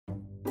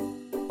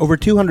Over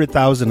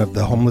 200,000 of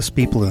the homeless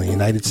people in the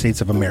United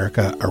States of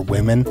America are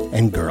women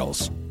and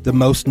girls. The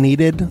most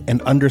needed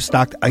and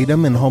understocked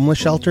item in homeless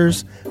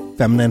shelters?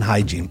 Feminine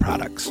hygiene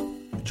products.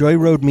 Joy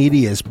Road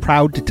Media is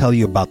proud to tell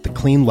you about the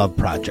Clean Love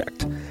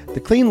Project. The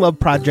Clean Love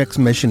Project's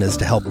mission is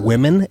to help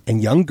women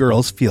and young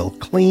girls feel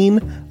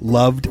clean,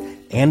 loved,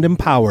 and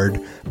empowered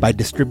by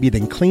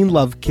distributing Clean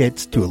Love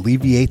kits to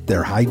alleviate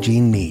their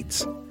hygiene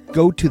needs.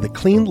 Go to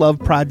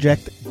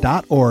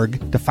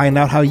thecleanloveproject.org to find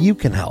out how you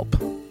can help.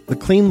 The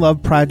Clean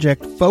Love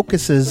Project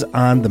focuses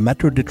on the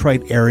Metro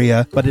Detroit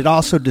area, but it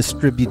also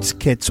distributes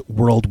kits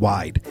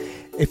worldwide.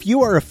 If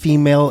you are a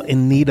female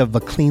in need of a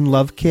Clean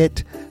Love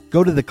kit,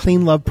 go to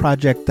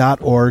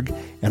thecleanloveproject.org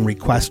and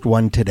request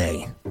one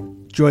today.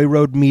 Joy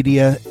Road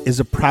Media is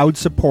a proud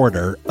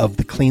supporter of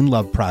the Clean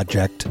Love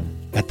Project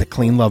at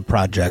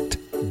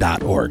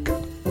thecleanloveproject.org. You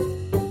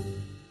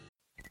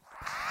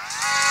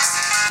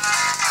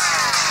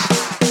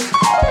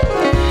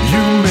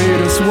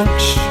made us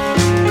watch.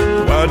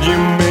 Why'd you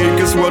make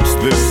us watch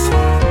this?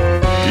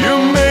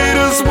 You made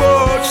us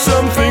watch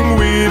something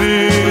we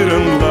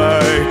didn't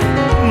like.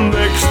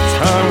 Next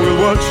time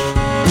we'll watch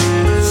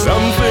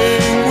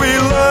something we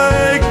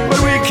like, but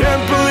we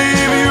can't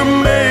believe you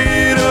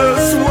made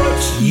us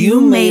watch. You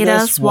made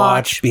us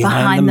watch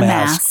Behind the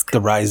Mask. The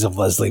Rise of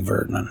Leslie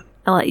Vernon.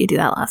 I'll let you do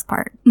that last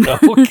part.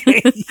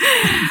 Okay.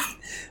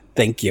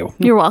 Thank you.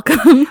 You're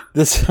welcome.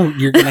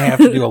 You're going to have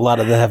to do a lot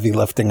of the heavy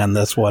lifting on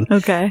this one.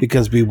 Okay.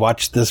 Because we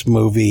watched this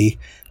movie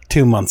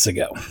 2 months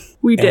ago.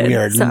 We did. And we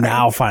are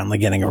now finally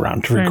getting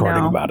around to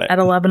recording about it. At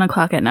 11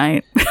 o'clock at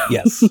night.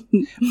 Yes.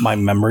 My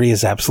memory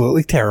is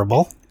absolutely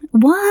terrible.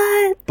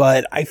 What?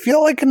 But I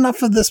feel like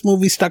enough of this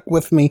movie stuck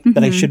with me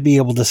that I should be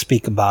able to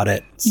speak about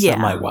it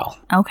semi-well.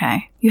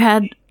 Okay. You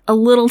had a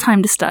little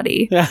time to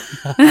study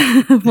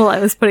while I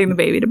was putting the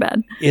baby to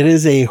bed. It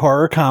is a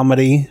horror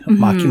comedy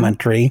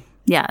mockumentary.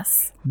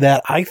 Yes.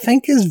 That I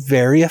think is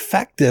very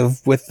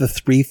effective with the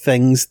three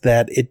things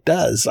that it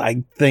does.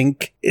 I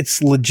think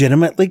it's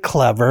legitimately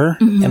clever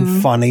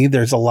and funny.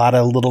 There's a lot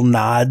of little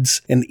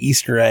nods and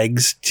Easter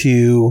eggs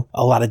to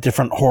a lot of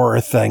different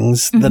horror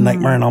things. The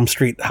Nightmare on Elm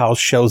Street house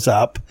shows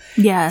up.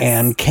 Yes.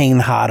 And Kane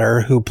Hodder,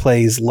 who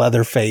plays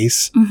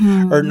Leatherface,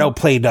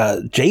 played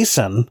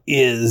Jason,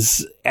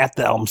 is at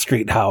the Elm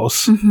Street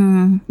house,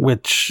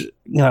 which,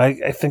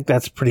 I think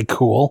that's pretty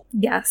cool.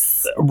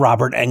 Yes.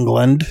 Robert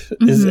Englund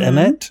is in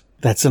it.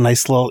 That's a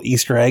nice little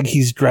Easter egg.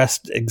 He's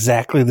dressed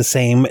exactly the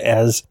same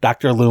as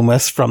Dr.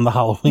 Loomis from the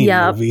Halloween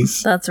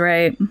movies. That's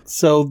right.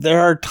 So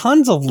there are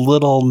tons of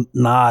little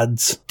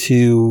nods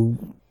to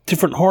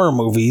different horror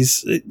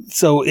movies.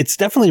 So it's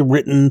definitely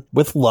written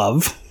with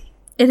love.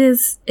 It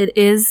is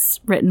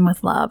written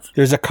with love.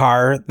 There's a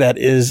car that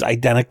is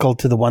identical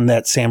to the one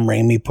that Sam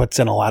Raimi puts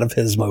in a lot of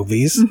his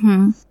movies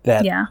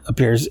that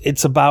appears.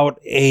 It's about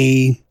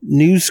a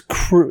news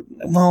crew,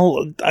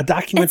 a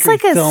documentary film. It's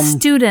like a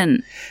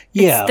student.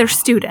 Yeah. They're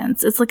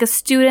students. It's like a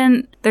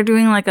student. They're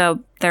doing like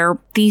their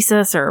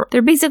thesis, or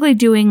they're basically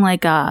doing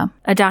like a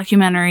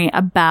documentary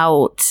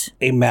about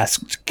a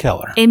masked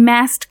killer.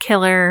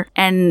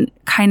 And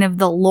kind of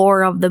the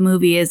lore of the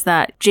movie is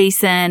that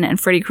Jason and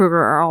Freddy Krueger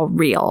are all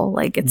real.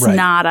 Like it's they're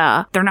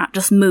not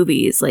just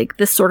movies. Like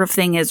this sort of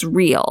thing is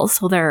real.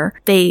 So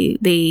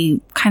they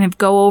kind of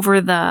go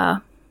over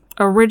the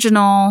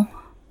original,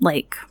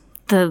 like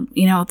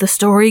the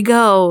story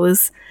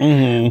goes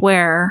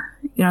where,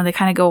 they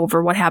kind of go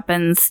over what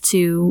happens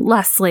to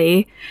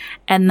Leslie,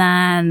 and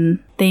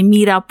then they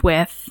meet up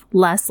with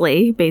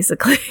Leslie,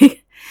 basically.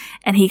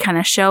 And he kind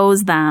of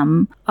shows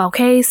them,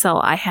 okay, so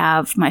I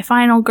have my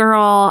final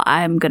girl.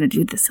 I'm going to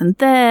do this and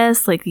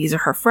this. Like, these are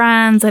her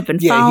friends. I've been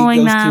following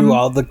them. Yeah, he goes through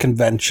all the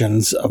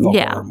conventions of a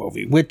horror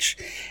movie, which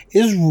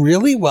is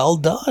really well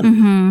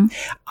done.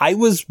 I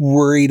was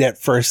worried at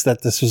first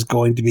that this was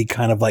going to be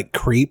kind of like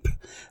Creep,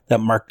 that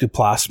Mark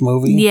Duplass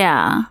movie.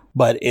 Yeah.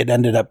 But it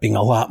ended up being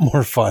a lot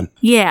more fun.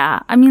 Yeah.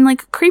 I mean,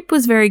 like, Creep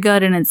was very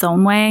good in its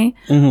own way.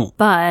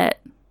 But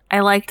I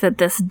liked that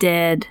this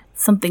did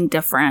something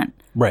different.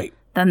 Right.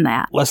 Than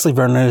that. Leslie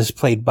Vernon is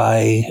played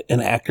by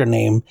an actor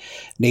named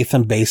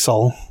Nathan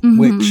Baesel,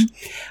 which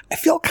I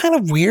feel kind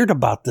of weird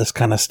about this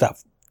kind of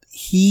stuff.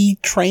 He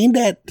trained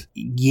at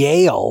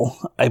Yale,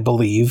 I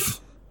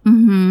believe.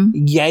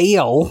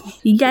 Yale.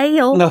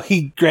 No,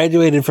 he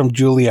graduated from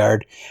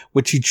Juilliard,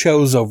 which he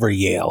chose over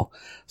Yale.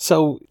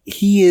 So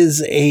he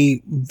is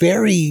a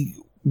very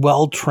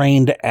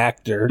well-trained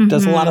actor,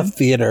 does a lot of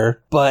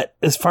theater, but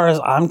as far as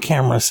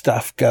on-camera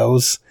stuff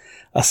goes,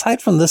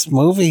 aside from this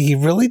movie, he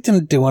really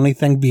didn't do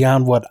anything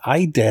beyond what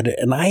I did,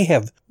 and I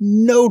have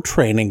no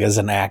training as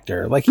an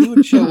actor. Like, he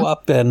would show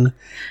up in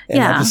an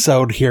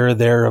episode here or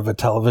there of a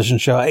television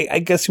show. I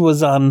guess he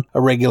was on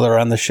a regular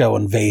on the show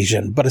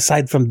Invasion, but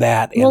aside from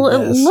that, it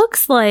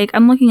looks like,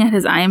 I'm looking at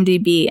his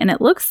IMDb, and it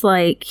looks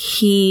like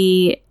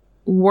he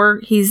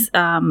he's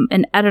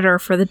an editor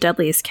for The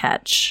Deadliest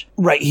Catch.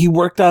 Right. He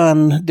worked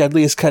on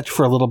Deadliest Catch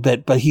for a little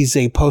bit, but he's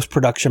a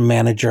post-production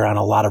manager on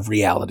a lot of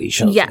reality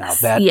shows now.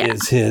 That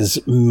is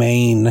his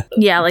main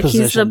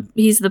position.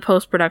 he's the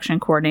post-production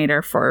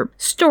coordinator for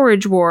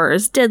Storage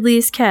Wars,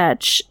 Deadliest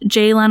Catch,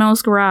 Jay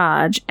Leno's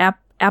Garage,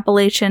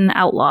 Appalachian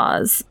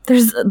Outlaws.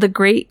 There's the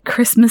Great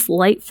Christmas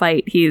Light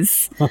Fight.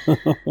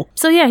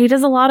 So yeah, he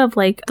does a lot of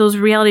like those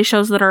reality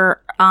shows that are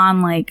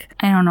on like,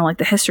 I don't know, like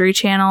the History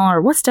Channel,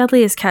 or what's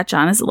Deadliest Catch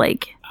on? Is it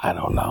like, I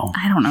don't know.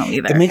 I don't know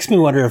either. It makes me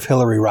wonder if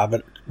Hillary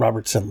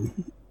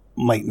Robertson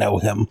might know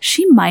him.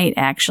 She might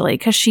actually,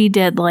 because she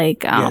did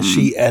like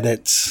she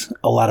edits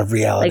a lot of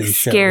reality like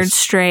shows. Scared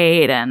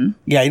Straight and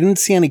I didn't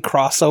see any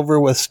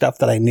crossover with stuff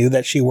that I knew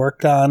that she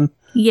worked on.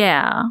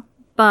 Yeah,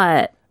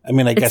 but I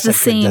mean, I guess I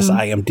could just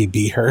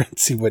IMDb her and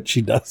see what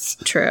she does.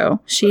 True.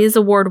 She is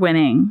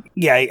award-winning.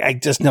 Yeah, I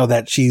just know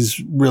that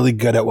she's really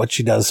good at what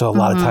she does, so a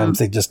lot of times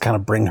they just kind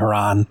of bring her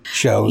on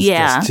shows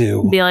just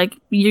to be like,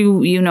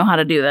 you know how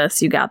to do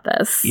this. You got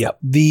this. Yep.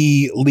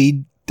 The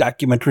lead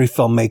documentary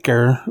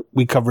filmmaker,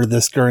 we covered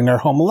this during our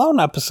Home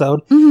Alone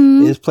episode,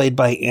 is played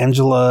by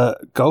Angela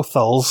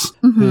Goethals,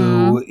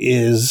 who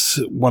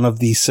is one of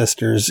the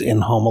sisters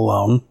in Home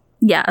Alone.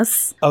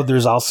 Yes. Oh,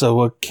 there's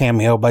also a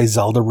cameo by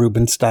Zelda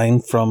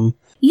Rubinstein from...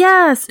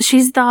 Yes,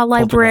 she's the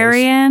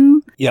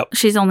librarian. Yep.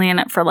 She's only in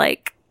it for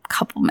like a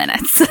couple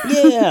minutes.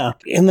 Yeah.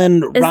 And then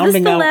rounding out... Is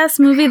this the last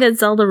movie that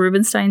Zelda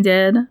Rubinstein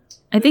did?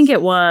 I think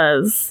it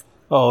was.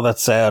 Oh,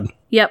 that's sad.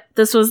 Yep,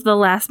 this was the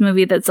last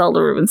movie that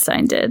Zelda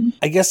Rubinstein did.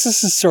 I guess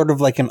this is sort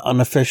of like an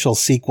unofficial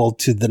sequel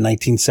to the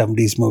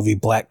 1970s movie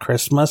Black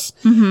Christmas,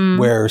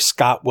 where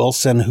Scott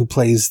Wilson, who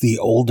plays the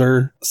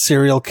older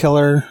serial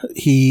killer,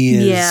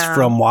 he is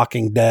from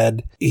Walking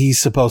Dead. He's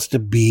supposed to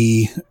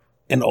be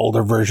an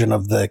older version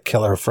of the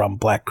killer from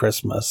Black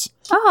Christmas.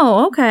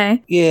 Oh,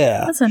 okay.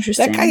 Yeah. That's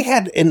interesting. That guy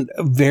had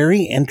a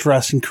very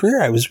interesting career.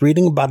 I was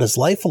reading about his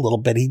life a little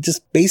bit. He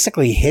just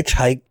basically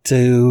hitchhiked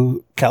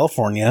to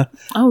California,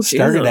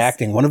 started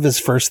acting. One of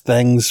his first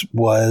things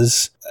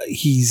was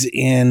he's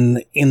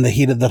in The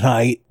Heat of the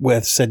Night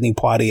with Sidney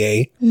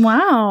Poitier.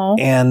 Wow.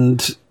 And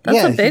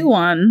that's a big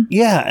one.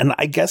 Yeah, and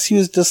I guess he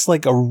was just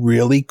like a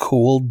really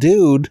cool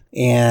dude,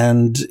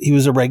 and he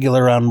was a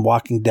regular on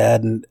Walking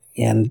Dead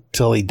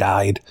until he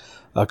died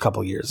a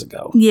couple years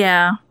ago.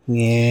 Yeah.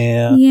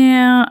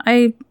 Yeah,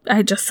 I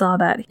just saw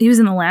that. He was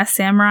in The Last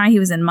Samurai. He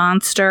was in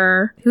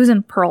Monster. He was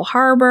in Pearl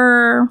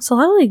Harbor. So a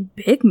lot of like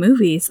big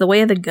movies. The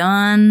Way of the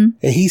Gun.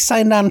 He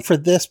signed on for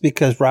this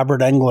because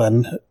Robert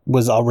Englund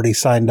was already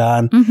signed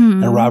on,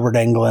 and Robert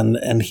Englund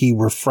and he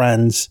were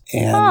friends.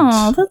 And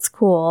oh, that's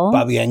cool.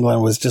 Bobby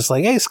Englund was just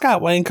like, "Hey,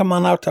 Scott, why don't you come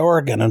on out to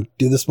Oregon and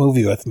do this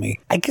movie with me?"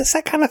 I guess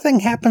that kind of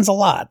thing happens a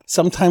lot.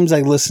 Sometimes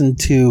I listen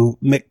to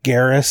Mick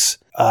Garris.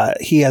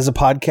 He has a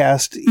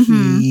podcast.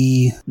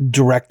 He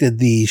directed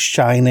the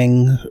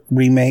Shining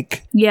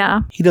remake.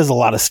 Yeah. He does a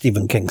lot of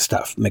Stephen King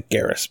stuff, Mick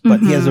Garris, but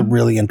he has a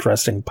really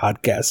interesting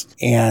podcast.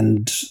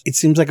 And it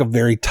seems like a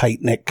very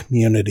tight-knit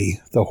community,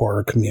 the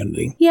horror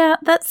community. Yeah,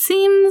 that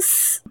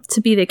seems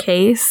to be the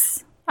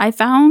case. I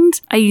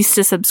used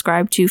to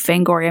subscribe to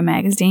Fangoria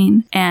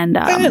magazine, and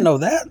I didn't know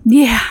that.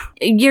 Yeah,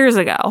 years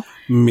ago.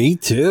 Me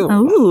too.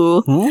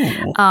 Ooh.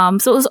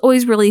 So it was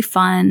always really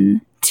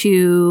fun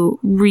to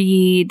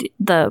read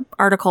the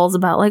articles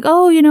about like,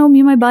 oh, you know,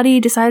 me and my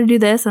buddy decided to do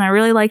this and I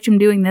really liked him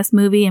doing this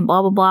movie and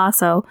blah, blah, blah.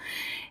 So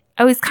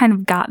I always kind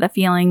of got the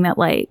feeling that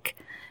like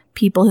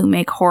people who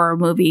make horror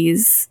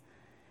movies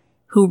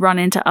who run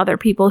into other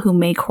people who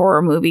make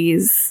horror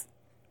movies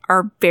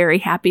are very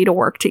happy to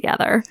work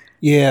together.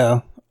 Yeah.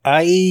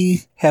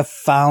 I have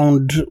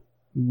found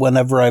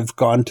whenever I've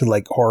gone to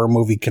like horror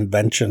movie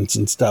conventions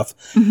and stuff,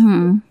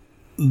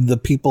 the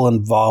people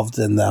involved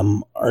in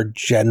them are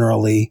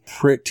generally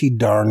pretty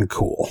darn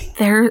cool.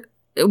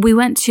 We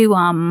went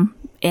to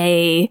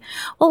it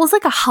was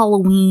like a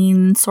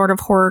Halloween sort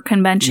of horror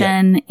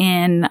convention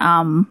in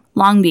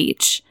Long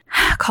Beach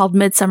called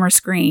Midsummer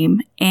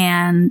Scream.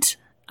 And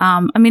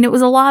I mean, it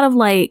was a lot of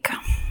like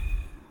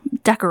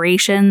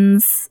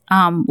decorations,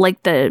 like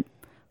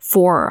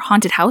for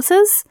haunted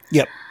houses.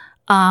 Yep.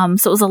 So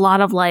it was a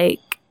lot of like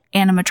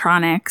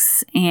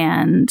animatronics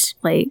and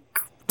like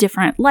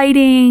different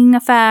lighting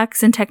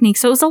effects and techniques.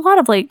 So it was a lot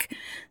of like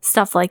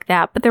stuff like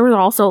that. But there was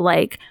also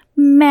like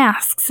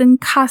masks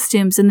and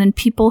costumes, and then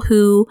people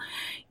who,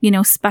 you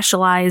know,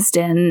 specialized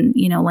in,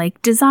 you know,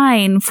 like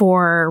design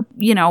for,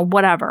 you know,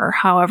 whatever,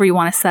 however you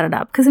want to set it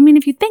up. Because I mean,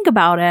 if you think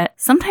about it,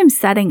 sometimes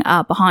setting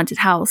up a haunted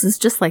house is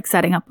just like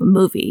setting up a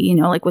movie, you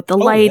know, like with the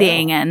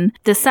lighting and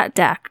the set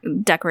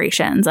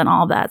decorations and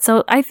all that.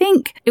 So I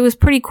think it was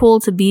pretty cool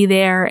to be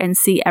there and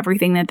see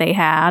everything that they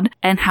had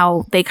and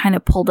how they kind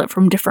of pulled it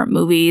from different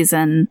movies.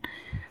 And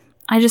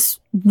I just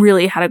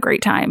really had a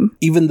great time.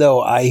 Even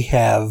though I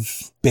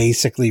have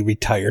basically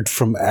retired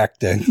from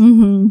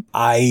acting,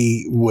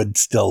 I would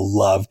still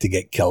love to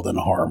get killed in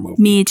a horror movie.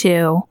 Me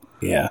too.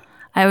 Yeah.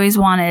 I always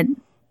wanted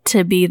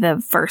to be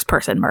the first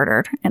person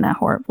murdered in a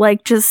horror.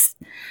 Like, just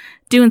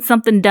doing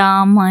something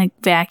dumb like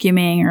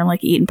vacuuming or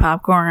like eating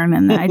popcorn,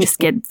 and then I just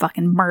get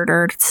fucking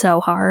murdered so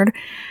hard.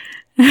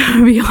 It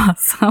would be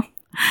awesome.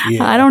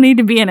 Yeah. I don't need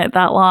to be in it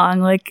that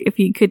long. Like, if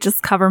you could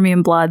just cover me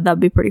in blood,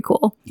 that'd be pretty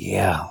cool.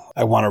 Yeah.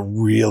 I want a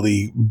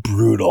really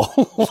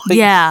brutal.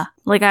 Yeah.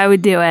 Like, I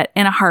would do it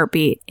in a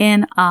heartbeat.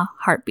 In a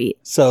heartbeat.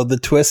 So the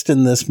twist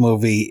in this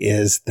movie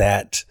is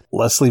that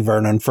Leslie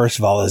Vernon, first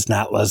of all, is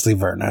not Leslie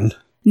Vernon.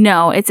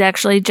 No, it's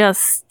actually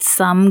just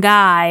some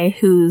guy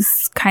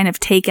who's kind of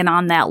taken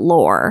on that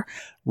lore.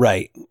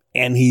 Right.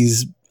 And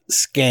he's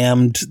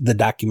scammed the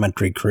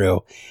documentary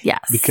crew. Yes.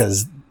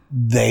 Because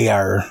they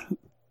are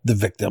the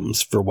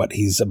victims for what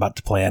he's about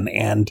to plan.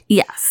 And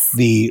yes,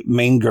 the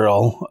main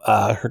girl,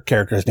 her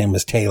character's name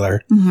is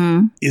Taylor,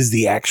 is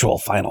the actual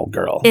final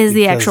girl.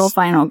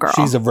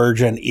 She's a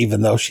virgin,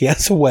 even though she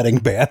has a wedding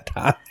band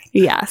on.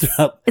 Yes.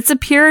 It's a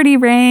purity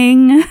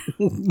ring.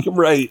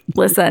 Right.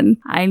 Listen,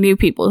 I knew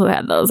people who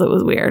had those. It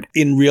was weird.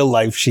 In real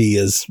life, she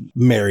is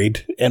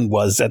married and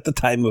was at the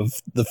time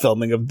of the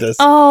filming of this.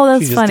 Oh,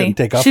 that's funny.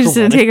 She just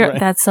didn't take her.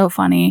 That's so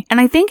funny. And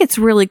I think it's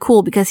really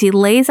cool because he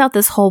lays out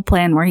this whole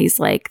plan where he's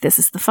like, this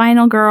is the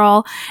final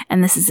girl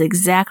and this is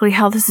exactly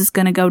how this is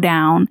going to go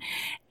down.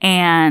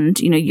 And,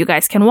 you know, you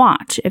guys can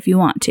watch if you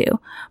want to.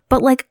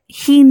 But, like,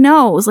 he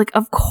knows, like,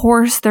 of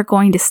course they're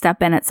going to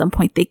step in at some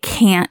point. They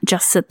can't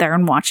just sit there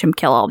and watch him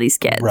kill all these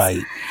kids.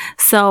 Right.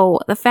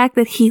 So the fact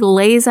that he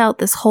lays out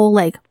this whole,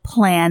 like,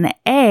 plan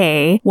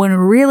A, when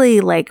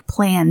really, like,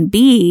 plan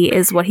B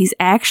is what he's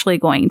actually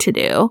going to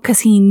do.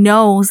 Because he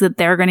knows that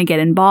they're going to get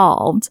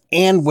involved.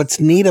 And what's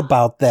neat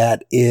about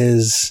that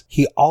is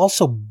he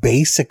also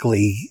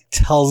basically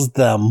tells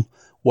them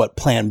what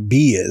plan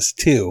B is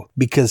too,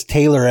 because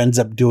Taylor ends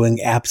up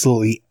doing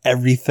absolutely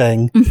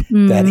everything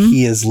that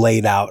he has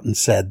laid out and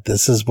said,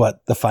 this is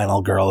what the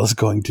final girl is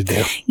going to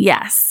do.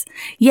 Yes.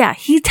 Yeah.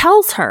 He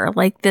tells her,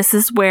 like, this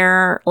is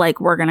where, like,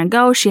 we're going to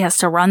go. She has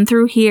to run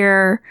through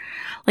here.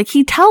 Like,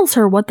 he tells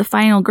her what the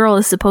final girl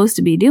is supposed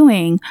to be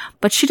doing,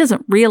 but she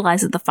doesn't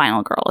realize that the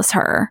final girl is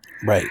her.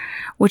 Right.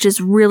 Which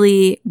is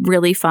really,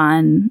 really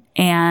fun.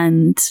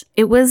 And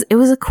it was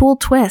a cool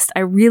twist. I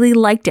really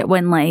liked it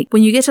when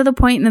you get to the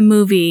point in the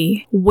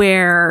movie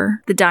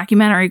where the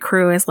documentary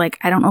crew is like,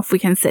 I don't know if we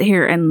can sit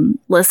here and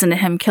listen to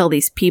him kill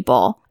these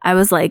people. I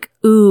was like,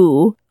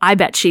 ooh, I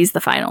bet she's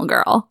the final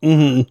girl.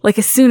 Mm-hmm. Like,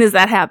 as soon as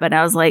that happened,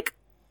 I was like,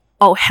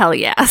 oh, hell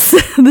yes.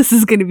 This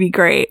is going to be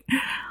great.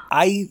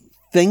 I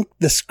think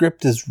the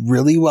script is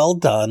really well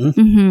done.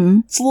 Mm-hmm.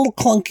 It's a little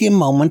clunky in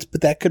moments,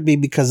 but that could be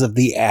because of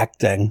the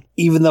acting.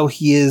 Even though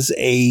he is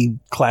a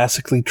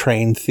classically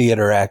trained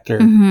theater actor,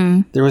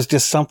 there was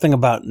just something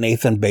about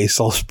Nathan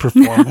Basil's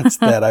performance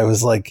that I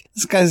was like,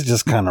 this guy's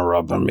just kind of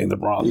rubbing me the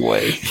wrong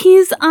way.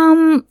 He's,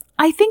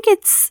 I think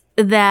it's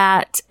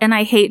that, and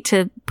I hate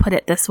to put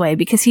it this way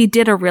because he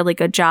did a really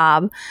good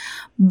job,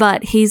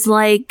 but he's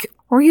like,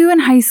 were you in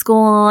high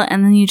school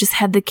and then you just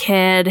had the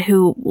kid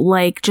who,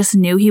 like, just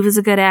knew he was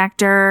a good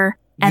actor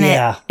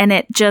and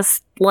it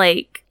just,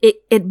 like,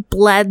 it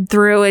bled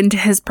through into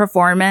his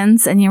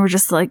performance and you were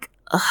just like,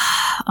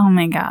 oh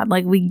my God,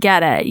 like, we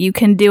get it. You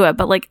can do it,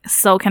 but, like,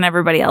 so can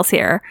everybody else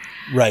here.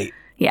 Right.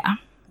 Yeah.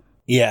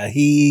 Yeah,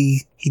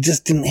 he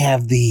just didn't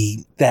have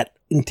that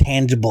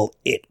intangible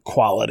it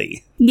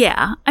quality.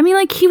 Yeah. I mean,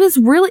 like, he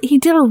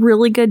did a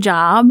really good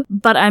job,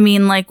 but I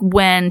mean, like,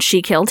 when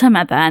she killed him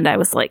at the end, I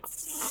was like,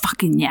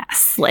 fucking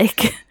yes.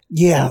 Like,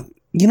 yeah.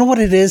 You know what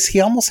it is? He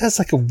almost has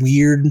like a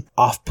weird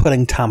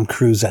off-putting Tom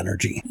Cruise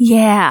energy.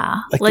 Yeah.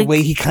 Like the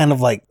way he kind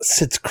of like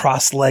sits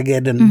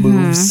cross-legged and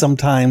moves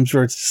sometimes,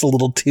 where it's just a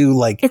little too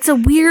like, it's a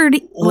weird,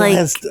 like,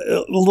 has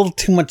a little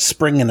too much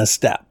spring in his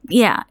step.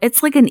 Yeah.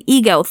 It's like an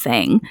ego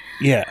thing.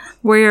 Yeah.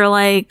 Where you're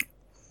like,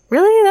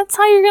 really? That's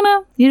how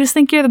you just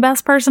think you're the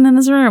best person in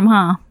this room,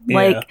 huh? Yeah.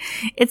 Like,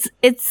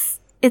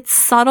 it's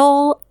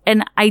subtle,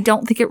 and I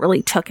don't think it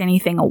really took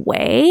anything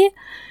away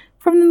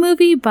from the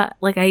movie, but,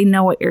 like, I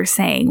know what you're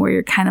saying, where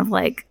you're kind of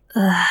like,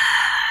 ugh,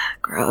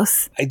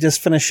 gross. I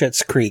just finished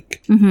Schitt's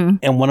Creek,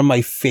 and one of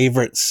my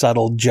favorite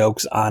subtle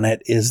jokes on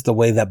it is the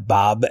way that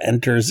Bob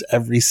enters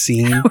every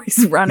scene.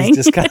 He's running. He's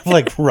just kind of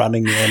like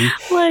running in.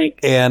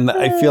 And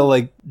I feel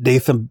like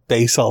Nathan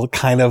Basil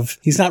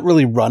he's not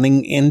really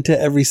running into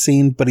every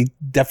scene, but he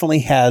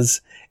definitely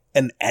has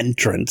an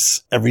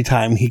entrance every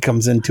time he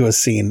comes into a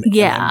scene.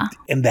 Yeah.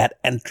 And that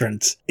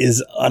entrance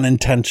is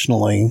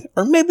unintentionally,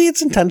 or maybe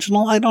it's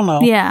intentional, I don't know.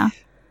 Yeah.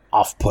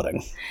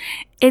 Off-putting.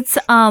 It's,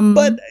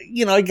 But,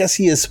 you know, I guess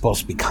he is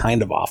supposed to be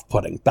kind of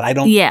off-putting, but I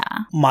don't. Yeah.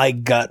 My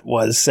gut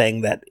was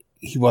saying that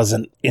he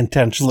wasn't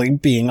intentionally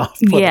being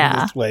off-putting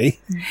this way.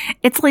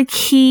 It's like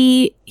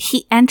he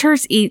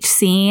enters each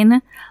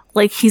scene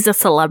like he's a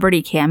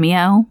celebrity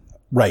cameo.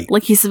 Right.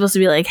 Like, he's supposed to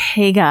be like,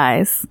 hey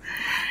guys.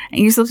 And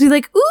you're supposed to be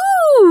like,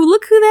 ooh,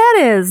 look who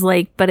that is.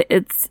 Like, but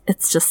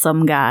it's just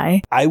some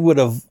guy. I would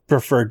have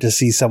preferred to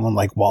see someone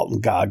like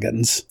Walton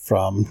Goggins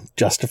from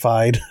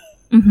Justified.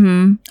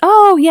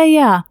 Oh,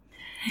 yeah.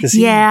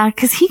 Yeah,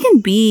 because he can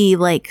be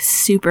like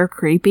super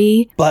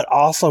creepy. But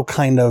also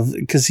kind of,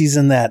 because he's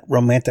in that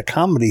romantic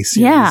comedy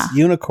series,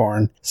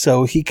 Unicorn.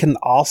 So he can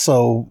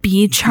also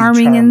be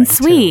charming and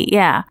sweet. Too.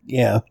 Yeah.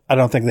 Yeah. I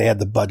don't think they had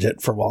the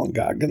budget for Walton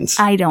Goggins.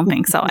 I don't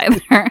think so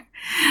either.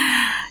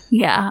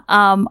 Yeah.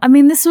 I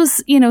mean, this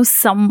was,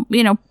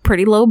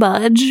 pretty low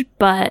budge,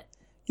 but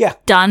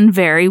done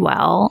very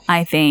well,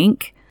 I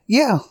think.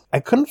 Yeah. I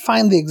couldn't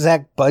find the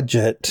exact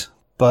budget,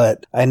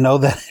 but I know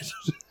that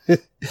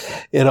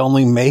it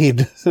only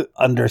made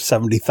under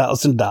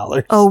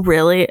 $70,000. Oh,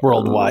 really?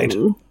 Worldwide.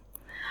 Ooh.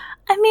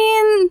 I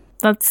mean,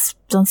 that's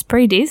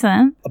pretty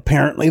decent.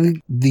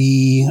 Apparently,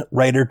 the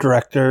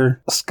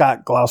writer-director,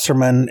 Scott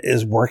Glauserman,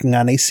 is working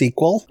on a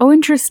sequel. Oh,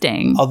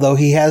 interesting. Although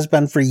he has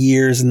been for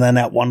years, and then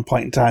at one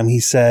point in time,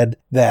 he said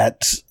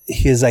that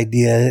his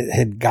idea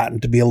had gotten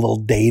to be a little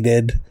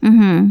dated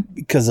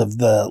because of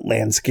the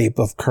landscape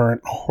of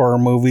current horror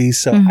movies.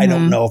 So I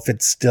don't know if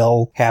it's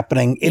still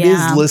happening. It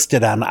is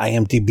listed on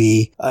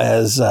IMDb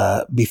as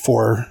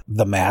before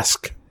The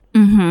Mask.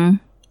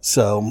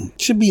 So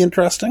should be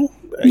interesting.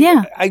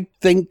 Yeah. I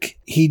think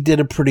he did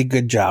a pretty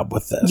good job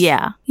with this.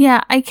 Yeah.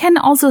 Yeah. I can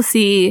also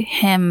see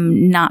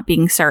him not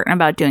being certain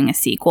about doing a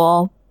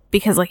sequel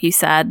because, like you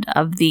said,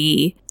 of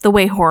the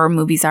way horror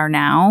movies are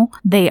now,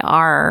 they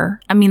are,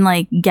 I mean,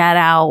 like Get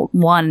Out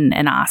won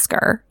an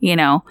Oscar,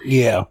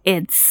 Yeah.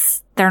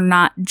 They're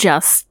not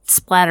just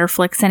splatter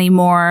flicks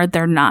anymore.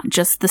 They're not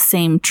just the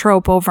same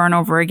trope over and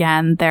over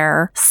again.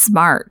 They're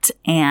smart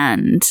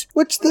and...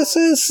 Which this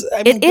is.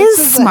 I mean, this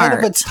is smart.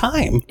 Ahead of its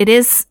time. It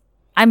is.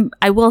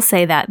 I will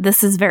say that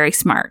this is very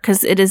smart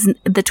because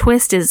the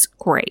twist is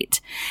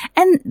great.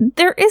 And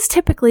there is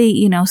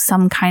typically,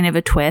 some kind of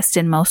a twist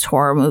in most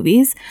horror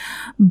movies.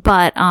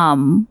 But,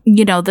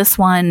 this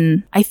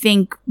one, I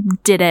think,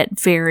 did it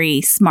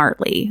very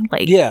smartly.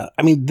 Yeah.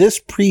 I mean, this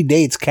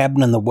predates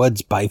Cabin in the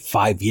Woods by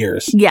 5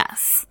 years.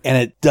 Yes. And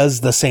it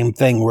does the same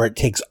thing where it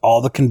takes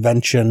all the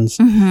conventions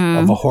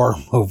of a horror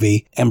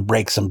movie and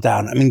breaks them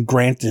down. I mean,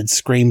 granted,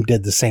 Scream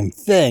did the same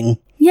thing.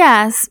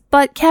 Yes,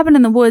 but Cabin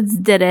in the Woods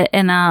did it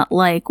in a,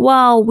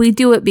 we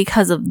do it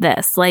because of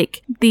this.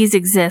 These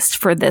exist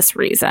for this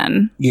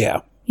reason.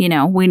 Yeah.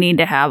 We need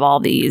to have all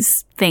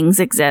these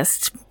things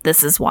exist.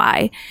 This is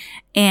why.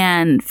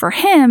 And for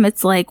him,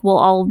 it's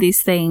all of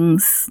these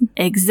things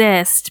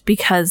exist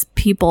because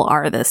people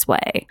are this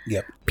way.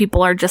 Yep.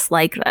 People are just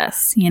like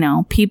this,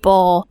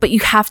 but you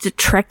have to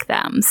trick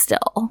them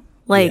still.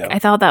 I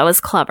thought that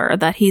was clever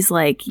that he's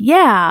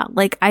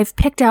I've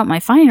picked out my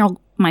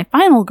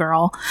final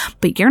girl,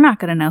 but you're not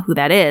going to know who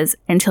that is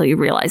until you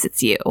realize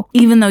it's you,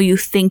 even though you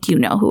think you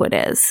know who it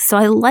is. So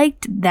I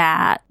liked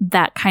that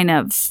kind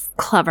of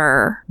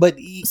clever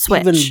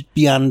switch. Even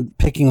beyond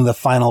picking the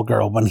final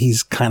girl, when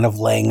he's kind of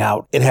laying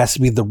out, it has to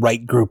be the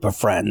right group of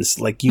friends.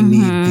 You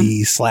need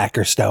the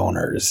slacker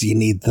stoners, you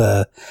need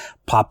the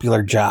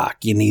popular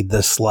jock, you need the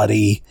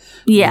slutty.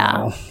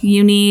 Yeah,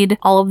 you need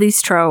all of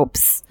these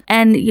tropes.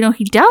 And,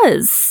 he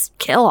does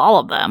kill all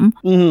of them.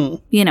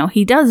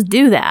 He does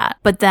do that.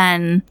 But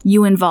then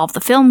you involve the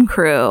film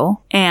crew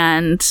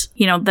and,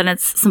 then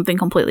it's something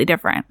completely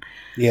different.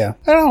 Yeah.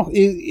 I don't know.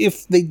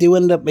 If they do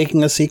end up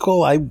making a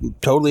sequel, I'm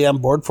totally on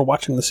board for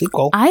watching the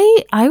sequel.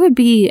 I would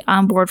be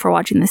on board for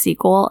watching the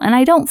sequel. And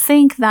I don't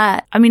think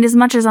that, I mean, as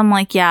much as I'm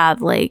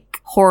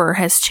horror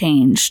has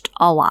changed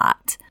a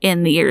lot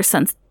in the years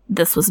since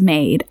this was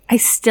made, I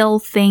still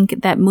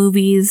think that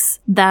movies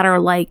that are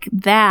like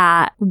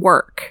that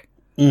work.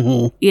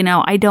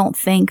 I don't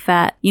think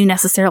that you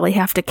necessarily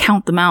have to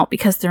count them out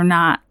because they're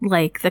not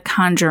like The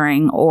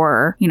Conjuring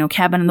or,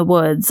 Cabin in the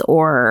Woods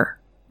or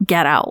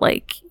Get Out.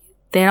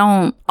 They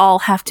don't all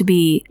have to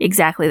be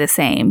exactly the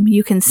same.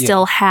 You can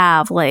still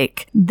have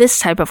this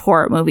type of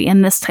horror movie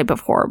and this type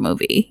of horror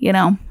movie,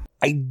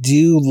 I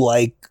do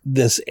like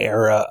this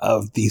era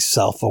of the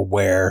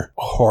self-aware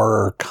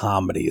horror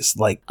comedies,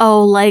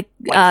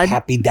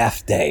 Happy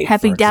Death Day.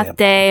 Happy Death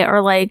Day,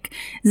 or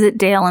is it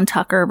Dale and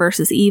Tucker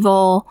versus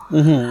Evil?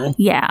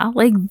 Yeah,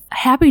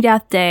 Happy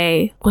Death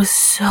Day was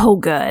so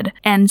good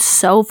and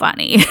so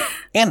funny.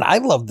 And I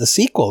love the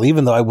sequel,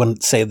 even though I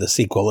wouldn't say the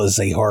sequel is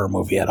a horror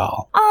movie at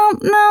all.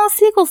 No,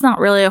 sequel's not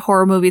really a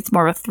horror movie. It's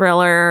more of a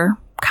thriller.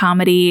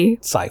 Comedy,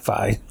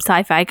 sci-fi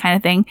kind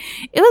of thing.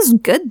 It was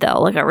good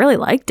though. I really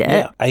liked it.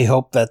 Yeah, I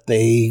hope that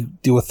they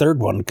do a third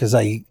one because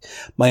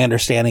my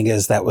understanding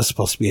is that was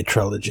supposed to be a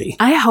trilogy.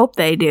 I hope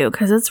they do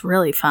because it's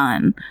really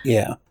fun.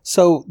 Yeah.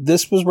 So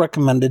this was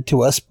recommended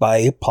to us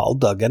by Paul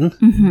Duggan,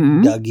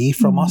 Dougie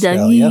from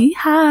Australia. Dougie,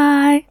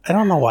 hi. I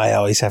don't know why I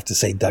always have to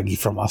say Dougie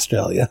from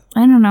Australia.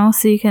 I don't know.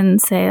 So you can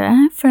say, I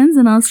have friends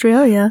in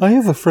Australia. I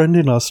have a friend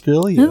in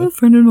Australia.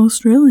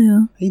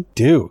 I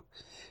do.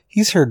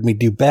 He's heard me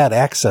do bad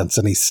accents,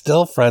 and he's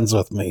still friends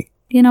with me.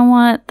 You know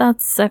what?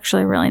 That's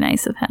actually really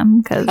nice of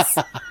him, because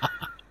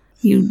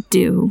you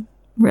do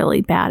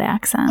really bad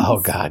accents. Oh,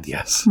 God,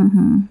 yes.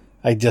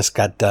 I just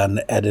got done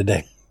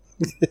editing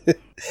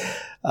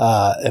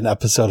an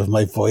episode of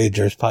my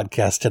Voyagers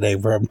podcast today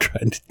where I'm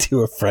trying to do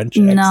a French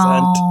accent.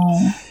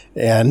 No.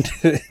 And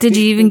did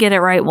you even get it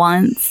right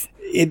once?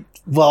 It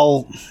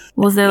Well,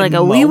 Was there like in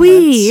a wee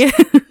wee?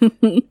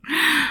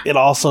 it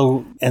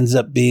also ends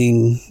up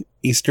being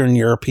Eastern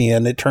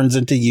European. It turns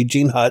into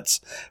Eugene Hutz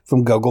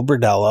from Gogol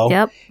Bordello.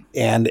 Yep.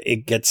 And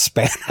it gets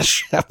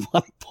Spanish at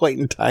one point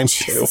in time,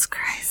 Jesus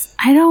Christ.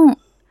 I don't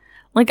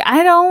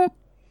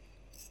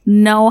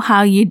know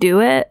how you do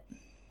it,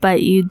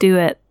 but you do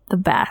it the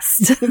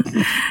best.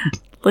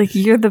 Like,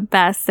 you're the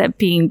best at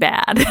being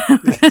bad.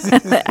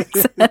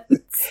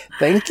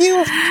 Thank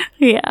you.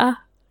 Yeah.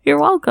 You're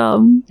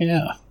welcome.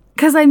 Yeah.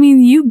 Because, I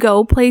mean, you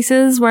go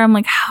places where I'm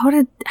like, how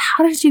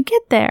did you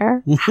get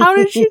there? How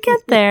did you get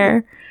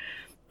there?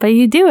 But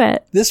you do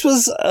it. This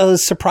was a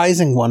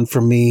surprising one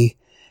for me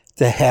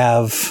to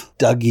have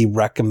Dougie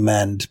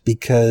recommend,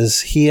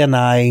 because he and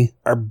I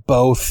are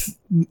both,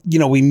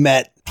 we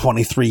met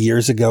 23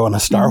 years ago in a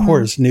Star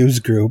Wars news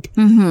group.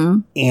 Mm-hmm.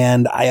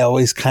 And I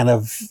always kind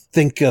of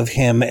think of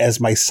him as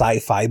my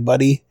sci-fi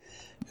buddy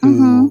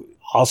who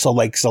also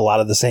likes a lot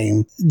of the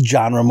same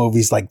genre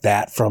movies like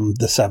that from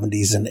the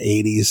 70s and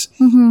 80s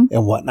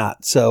and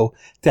whatnot. So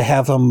to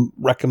have him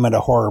recommend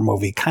a horror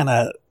movie kind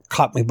of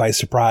caught me by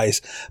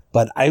surprise.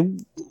 But I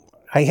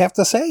have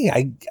to say,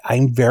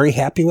 I'm very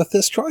happy with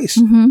this choice.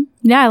 Mm-hmm.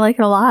 Yeah, I like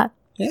it a lot.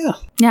 Yeah.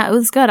 Yeah, it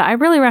was good. I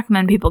really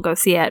recommend people go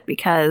see it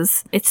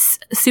because it's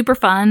super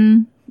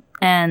fun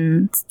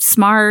and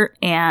smart.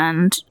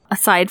 And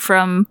aside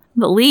from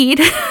the lead,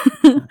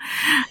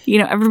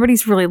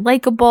 everybody's really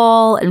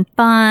likable and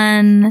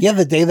fun. Yeah,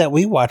 the day that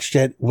we watched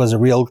it was a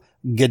real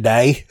good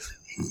day.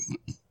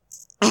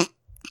 I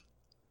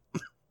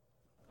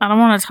don't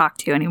want to talk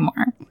to you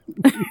anymore.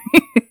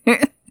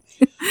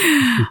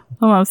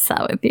 I'm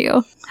upset with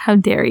you. How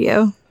dare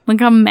you?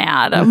 Like, I'm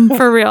mad. I'm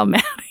for real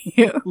mad at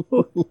you.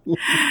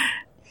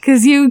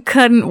 Because you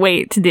couldn't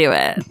wait to do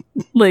it.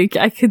 Like,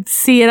 I could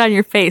see it on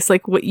your face.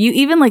 Like, what you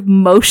even like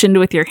motioned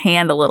with your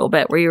hand a little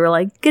bit where you were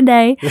like, good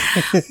day.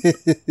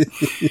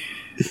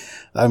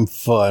 I'm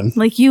fun.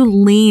 Like, you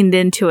leaned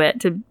into it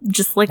to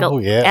just like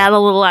add a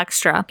little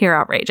extra. You're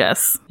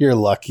outrageous. You're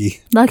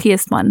lucky.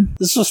 Luckiest one.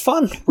 This was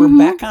fun. We're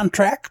back on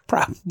track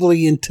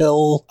probably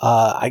until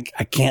I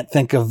can't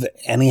think of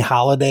any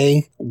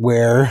holiday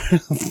where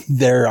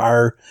there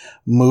are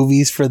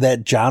movies for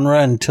that genre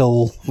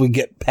until we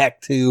get back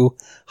to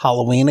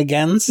Halloween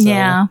again. So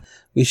yeah.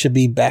 We should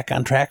be back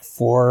on track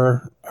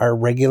for our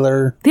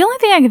regular. The only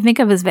thing I can think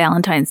of is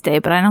Valentine's Day,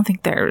 but I don't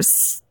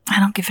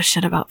give a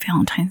shit about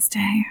Valentine's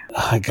Day.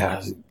 I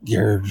got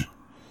your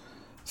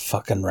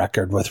fucking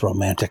record with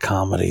romantic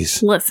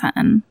comedies.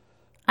 Listen,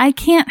 I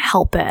can't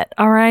help it,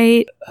 all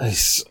right?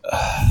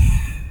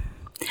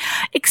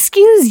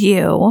 Excuse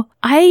you.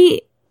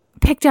 I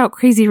picked out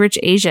Crazy Rich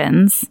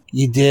Asians.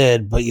 You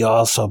did, but you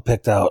also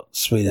picked out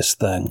Sweetest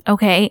Thing.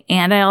 Okay,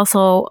 and I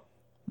also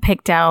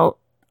picked out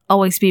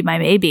Always Be My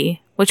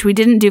Maybe, which we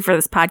didn't do for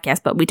this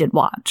podcast, but we did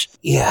watch.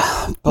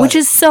 Yeah. But which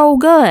is so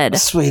good.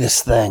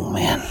 Sweetest Thing,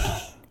 man.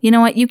 You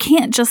know what? You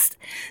can't just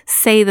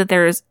say that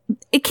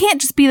it can't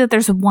just be that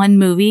there's one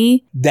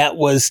movie. That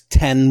was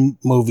 10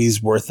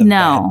 movies worth of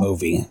bad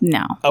movie.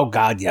 No. Oh,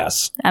 God,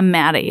 yes. I'm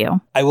mad at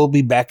you. I will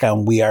be back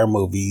on We Are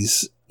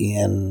Movies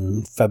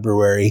in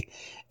February,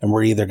 and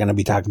we're either going to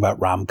be talking about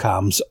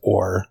rom-coms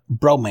or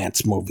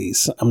bromance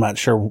movies. I'm not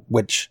sure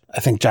which. I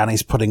think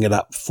Johnny's putting it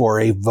up for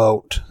a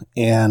vote.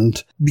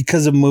 And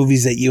because of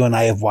movies that you and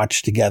I have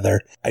watched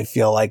together, I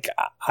feel like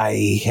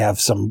I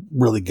have some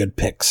really good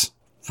picks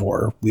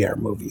for We Are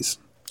Movies.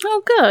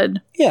 Oh,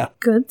 good. Yeah.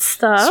 Good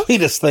stuff.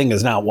 Sweetest Thing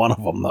is not one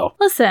of them, though.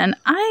 Listen,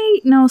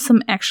 I know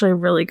some actually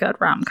really good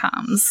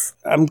rom-coms.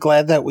 I'm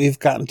glad that we've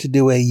gotten to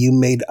do a You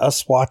Made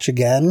Us watch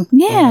again.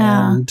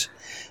 Yeah. And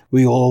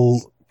we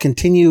will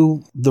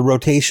continue the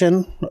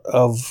rotation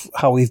of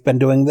how we've been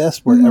doing this,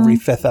 where every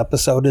 5th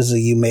episode is a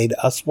You Made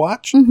Us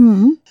watch.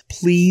 Mm-hmm.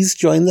 Please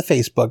join the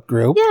Facebook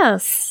group.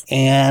 Yes.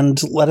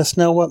 And let us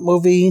know what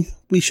movie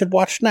we should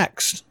watch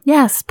next.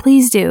 Yes,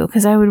 please do.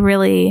 Because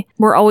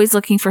we're always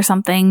looking for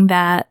something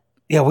that.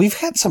 Yeah, we've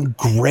had some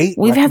great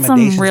We've had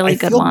some really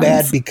good ones. I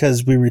feel bad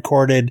because we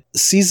recorded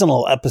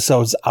seasonal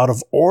episodes out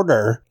of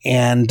order.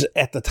 And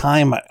at the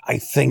time, I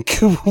think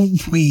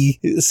we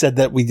said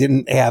that we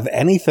didn't have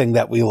anything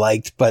that we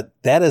liked, but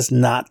that is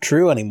not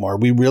true anymore.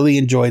 We really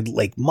enjoyed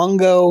Lake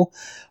Mungo.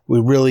 We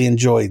really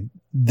enjoyed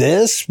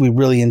this. We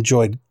really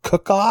enjoyed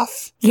Cook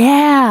Off.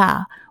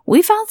 Yeah.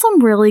 We found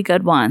some really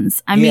good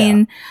ones. I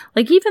mean,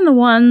 like even the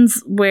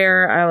ones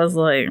where I was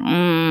like,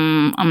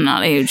 I'm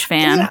not a huge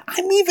fan. And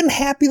I'm even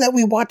happy that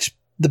we watched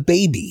The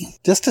Baby.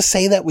 Just to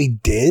say that we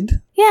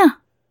did. Yeah.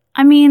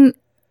 I mean,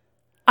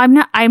 I'm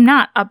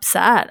not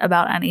upset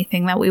about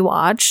anything that we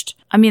watched.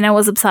 I mean, I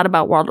was upset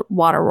about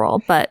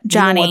Waterworld, but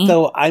Johnny. You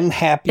know what, though? I'm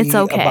happy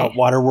about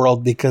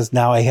Waterworld because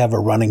now I have a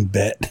running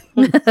bit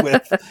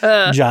with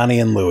Johnny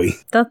and Louie.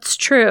 That's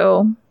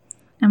true.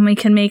 And we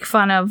can make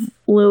fun of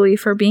Louie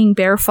for being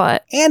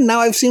barefoot. And now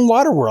I've seen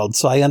Waterworld,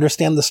 so I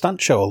understand the stunt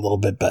show a little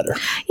bit better.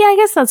 Yeah, I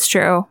guess that's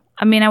true.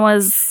 I mean, I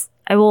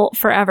will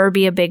forever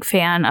be a big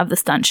fan of the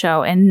stunt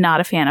show and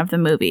not a fan of the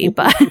movie,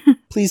 but...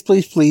 Please,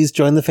 please, please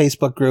join the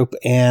Facebook group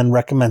and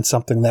recommend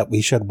something that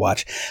we should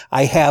watch.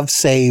 I have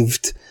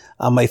saved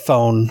on my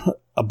phone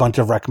a bunch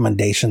of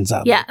recommendations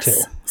on there too.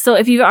 So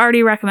if you've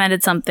already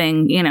recommended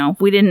something,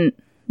 we didn't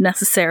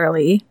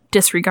necessarily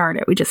disregard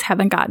it. We just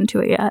haven't gotten to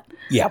it yet.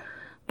 Yeah.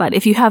 But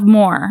if you have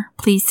more,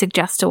 please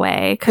suggest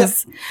away,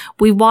 because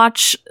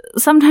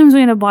sometimes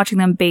we end up watching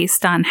them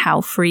based on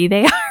how free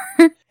they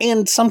are.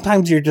 And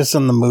sometimes you're just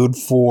in the mood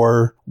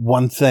for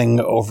one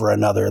thing over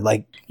another.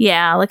 Like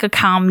a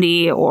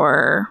comedy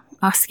or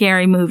a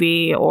scary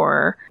movie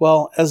or...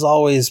 Well, as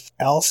always,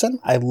 Allison,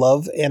 I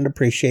love and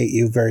appreciate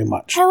you very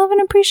much. I love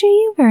and appreciate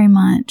you very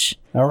much.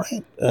 All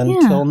right.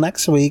 Until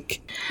next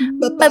week.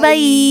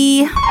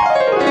 Bye-bye.